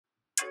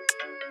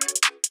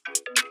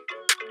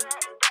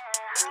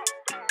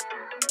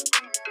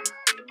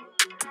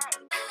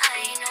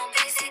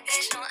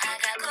bitch know I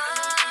got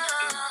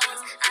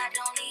goals. I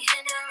don't need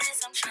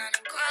hindrance, I'm trying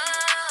to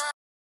grow.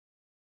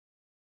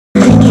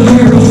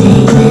 Can we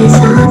take this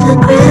off the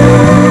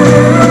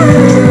ground?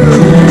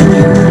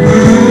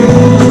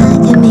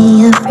 Give me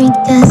a freak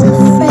as a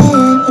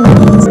friend.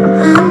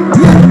 I'm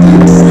tucked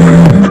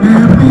inside of my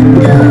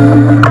window.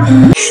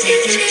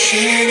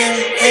 Station of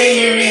where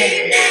you're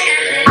in now.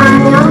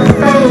 I'm your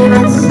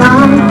favorite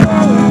song.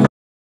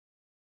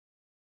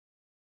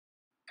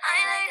 I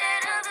ain't like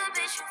that other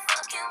bitch you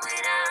fucking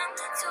with. I'm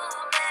too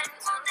bad.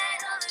 Want that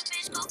other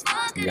bitch go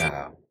fuck it.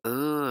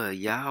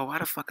 Y'all, why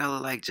the fuck I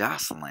look like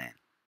Jocelyn?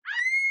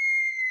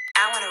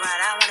 I wanna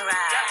ride, I wanna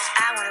ride.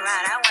 I wanna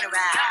ride, I wanna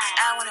ride.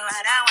 I wanna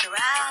ride, I wanna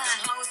ride.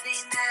 Some hoes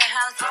in that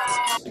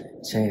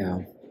house. Chill.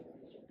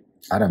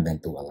 I done been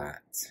through a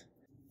lot.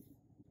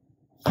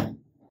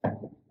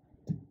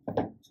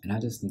 And I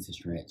just need to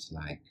stretch.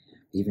 Like,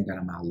 even got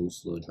on my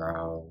loose little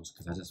drawers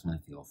because I just want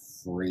to feel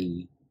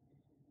free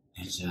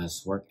and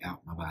just work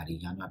out my body.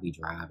 Y'all know I be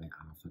driving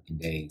all fucking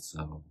day,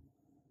 so.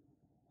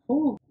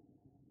 Whew.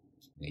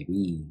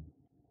 Maybe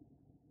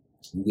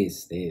you get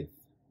stiff.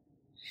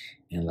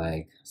 And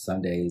like,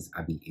 some days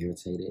I be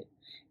irritated.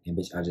 And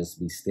bitch, I just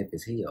be stiff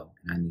as hell.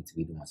 And I need to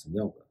be doing some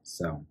yoga.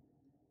 So,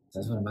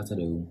 that's what I'm about to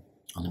do.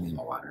 Oh, let me get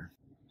my water.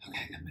 Okay,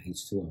 I got my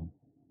H2O.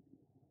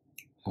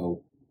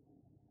 Hope.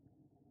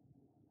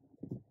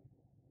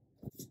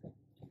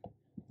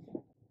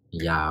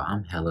 Y'all,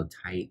 I'm hella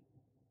tight.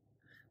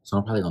 So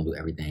I'm probably gonna do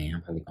everything.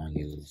 I'm probably gonna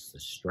use the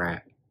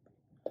strap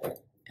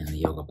and the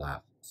yoga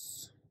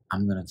blocks.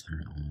 I'm gonna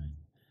turn on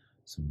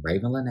some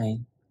Raven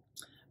Lene.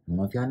 I don't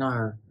know if y'all know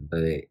her,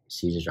 but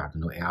she just dropped a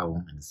new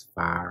album and it's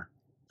fire.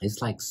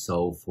 It's like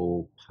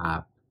soulful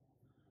pop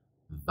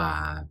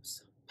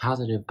vibes,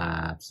 positive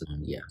vibes.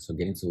 Yeah, so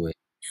get into it.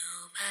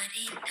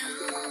 Nobody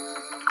knows.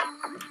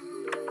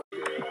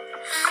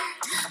 I'm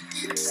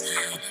tucked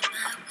inside of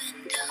my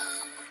window.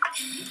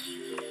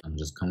 I'm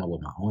just come up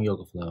with my own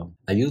yoga flow.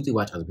 I usually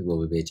watch other people,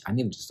 but bitch, I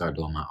need to start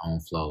doing my own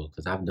flow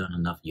because I've done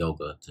enough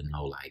yoga to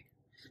know, like,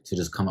 to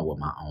just come up with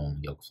my own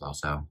yoga flow.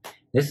 So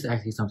this is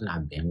actually something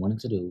I've been wanting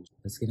to do.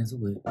 Let's get into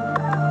it.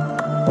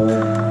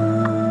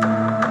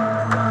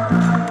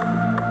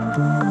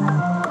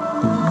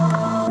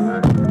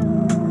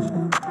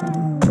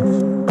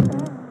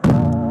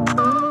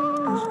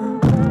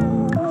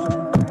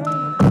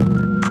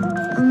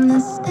 From the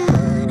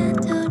start, I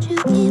told you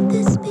keep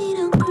the speed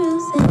on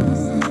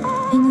cruising.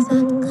 Things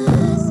are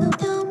good, so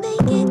don't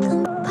make it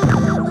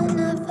compile. When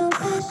I feel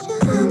pressure,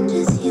 I'm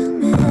just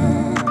human.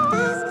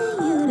 Asking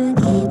you to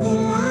keep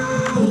it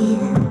light.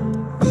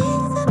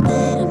 Things are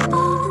better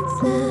moving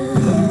slow.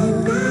 Feeling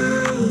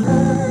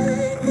nice.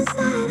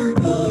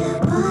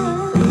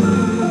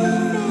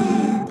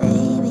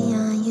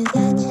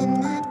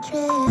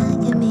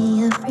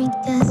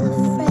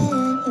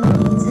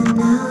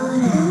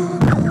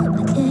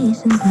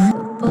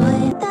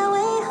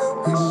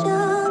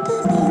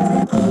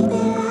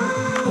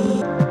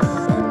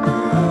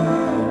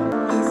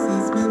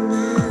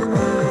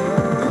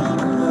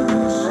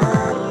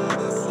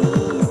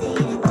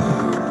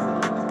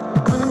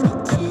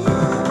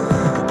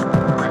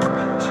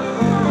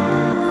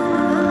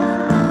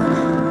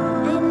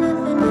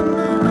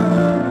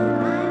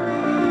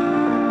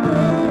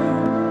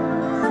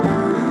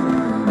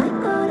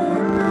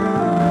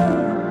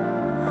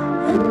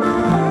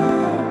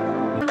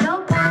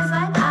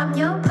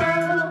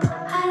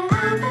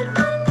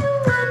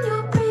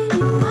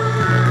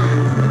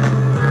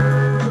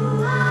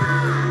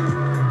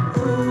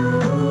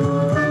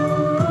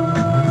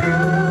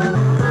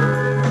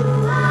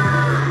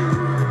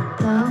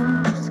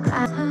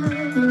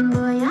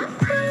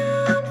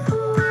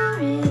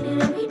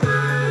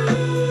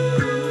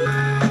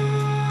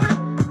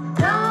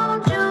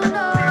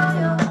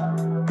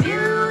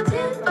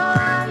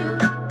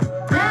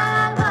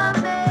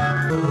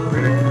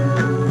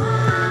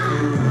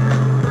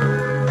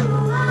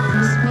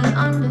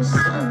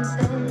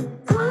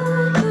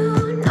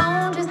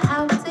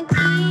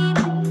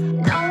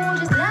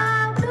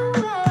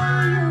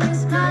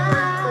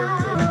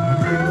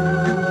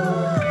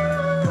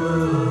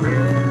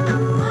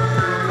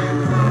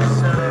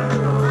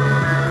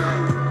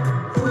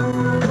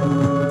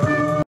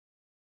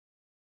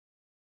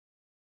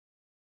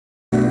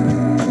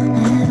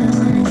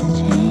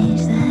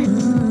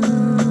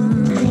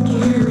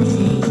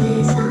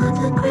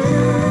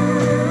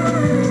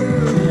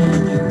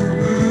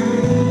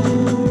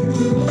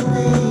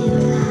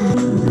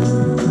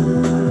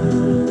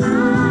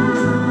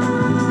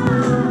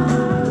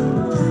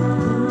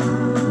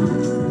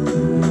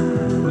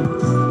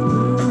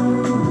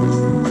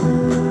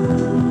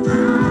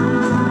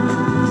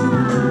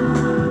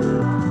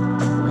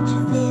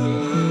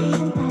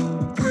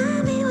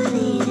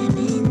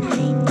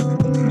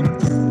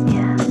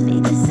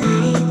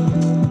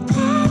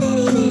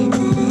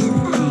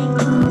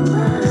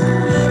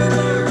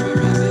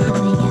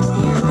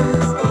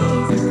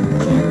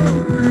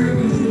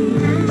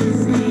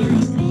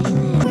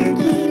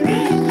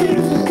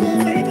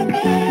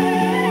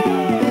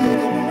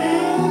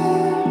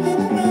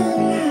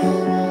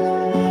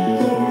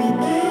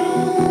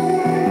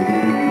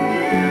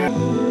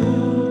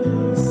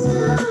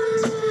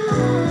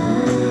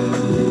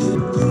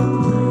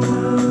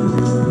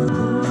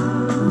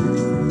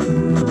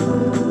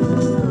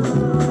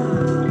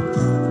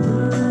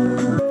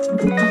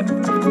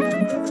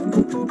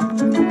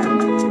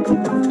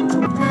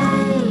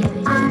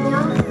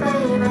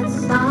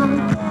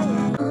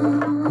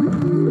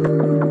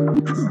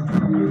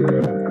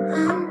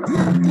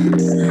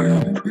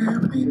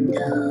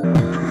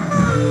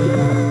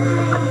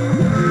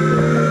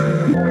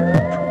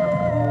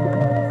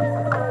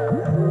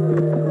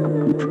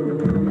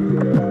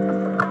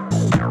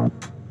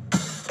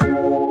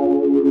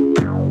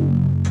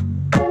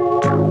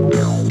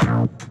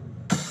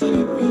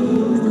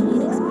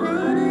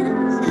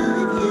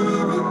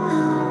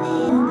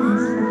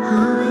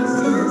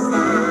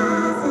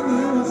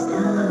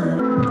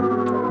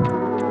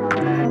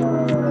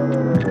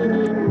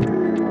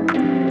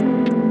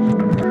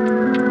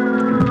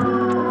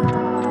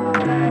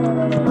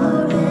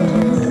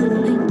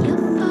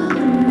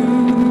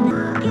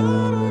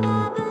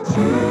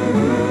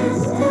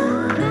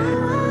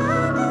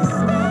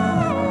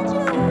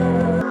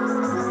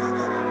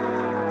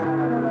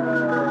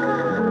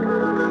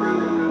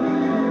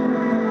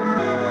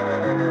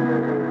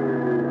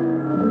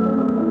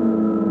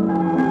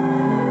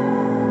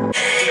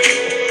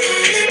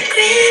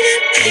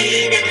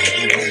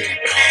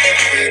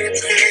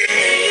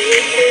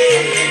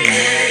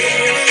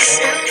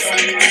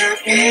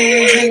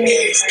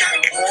 It's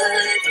not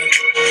worth it.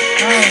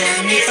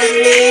 I need from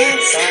the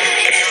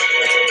inside out.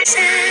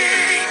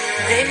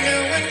 Let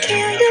no one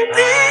kill your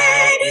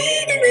pride,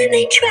 even when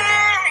they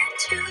try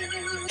to.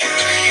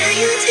 Dry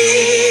your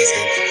tears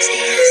and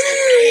see us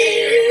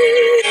clear.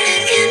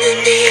 Look in the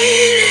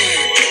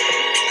mirror.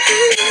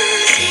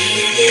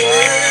 See if you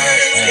are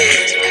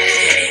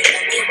satisfied.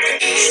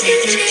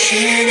 Stick your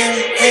chin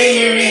up where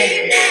you're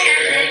in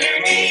now.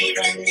 Your name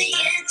from the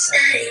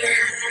inside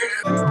out.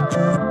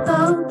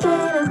 Go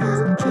get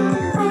 'em,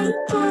 fake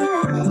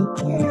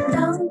it,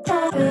 don't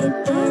take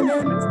it,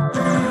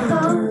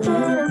 go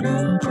get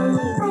 'em,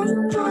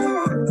 fake it,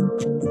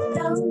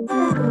 don't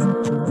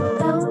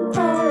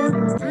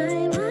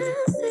Time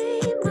I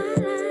save my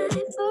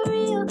life for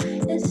real,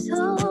 it's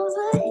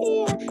over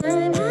here.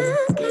 Time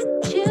I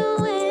catch you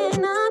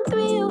in a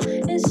thrill,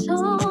 it's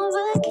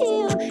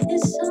overkill,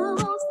 it's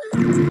over.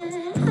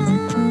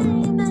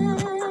 I'm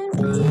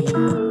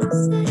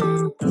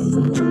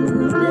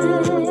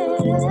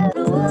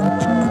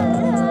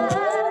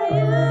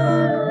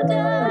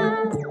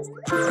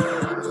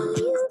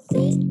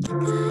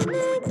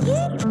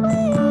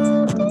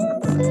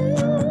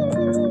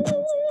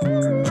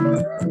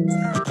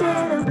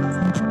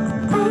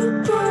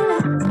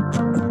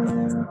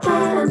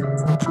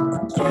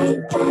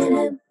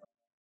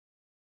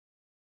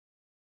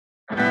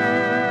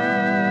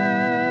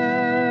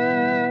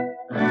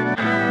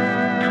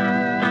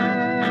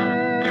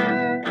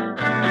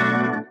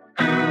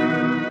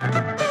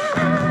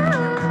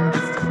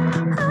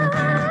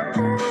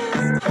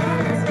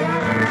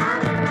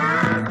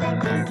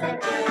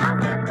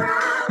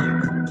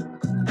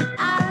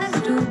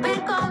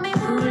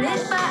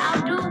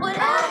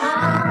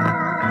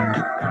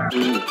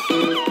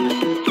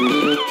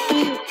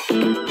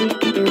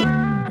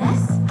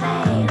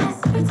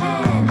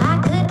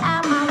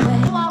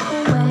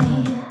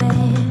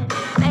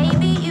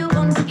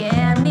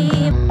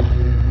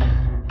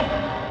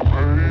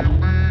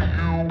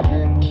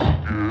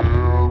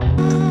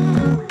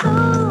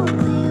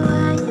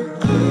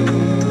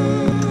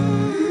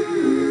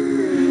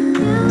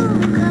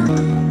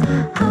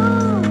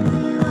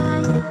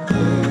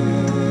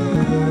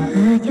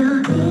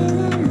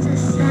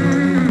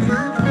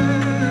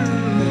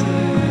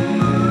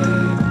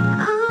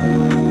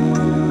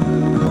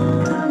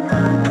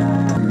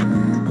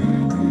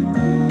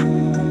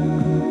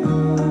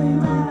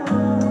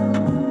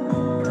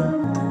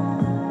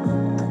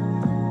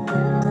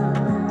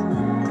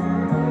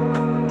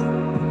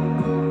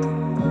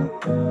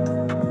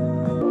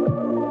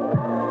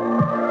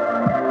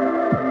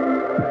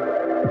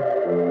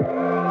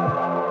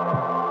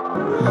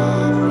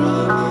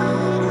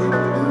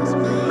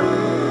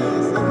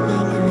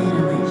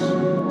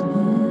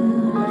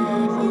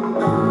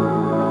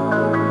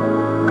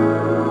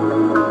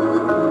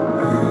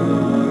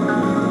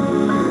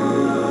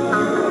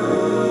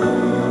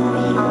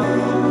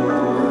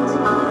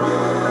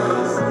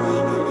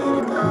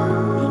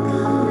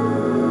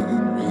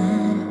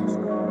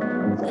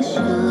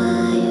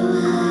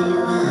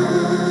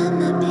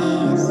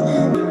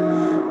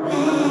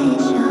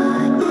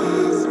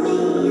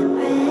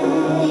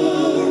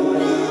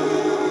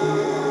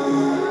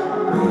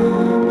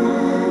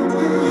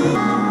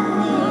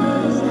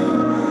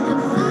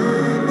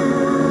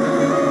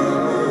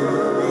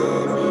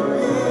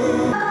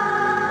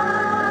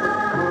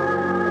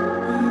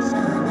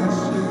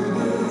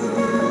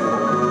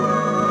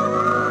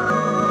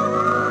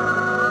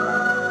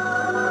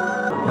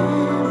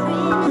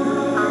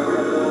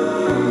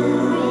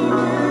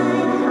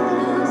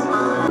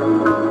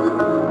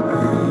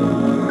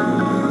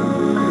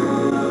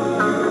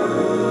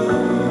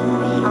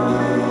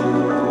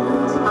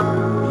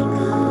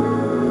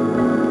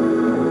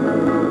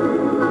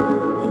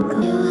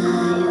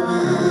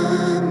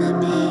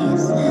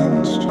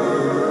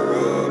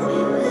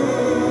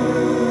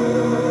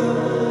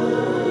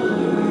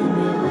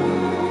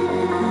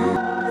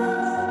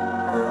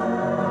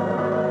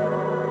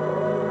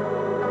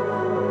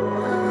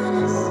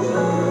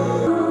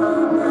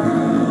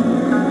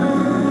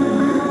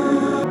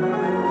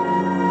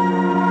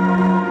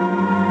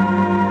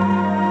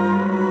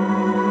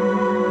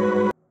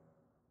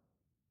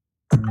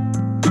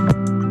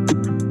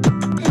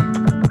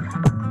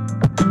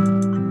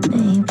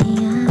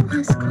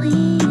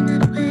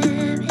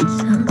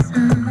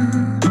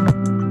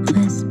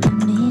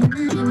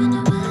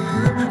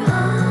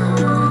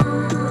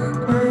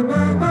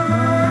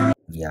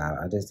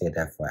did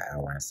that for an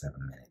hour and 7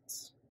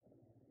 minutes.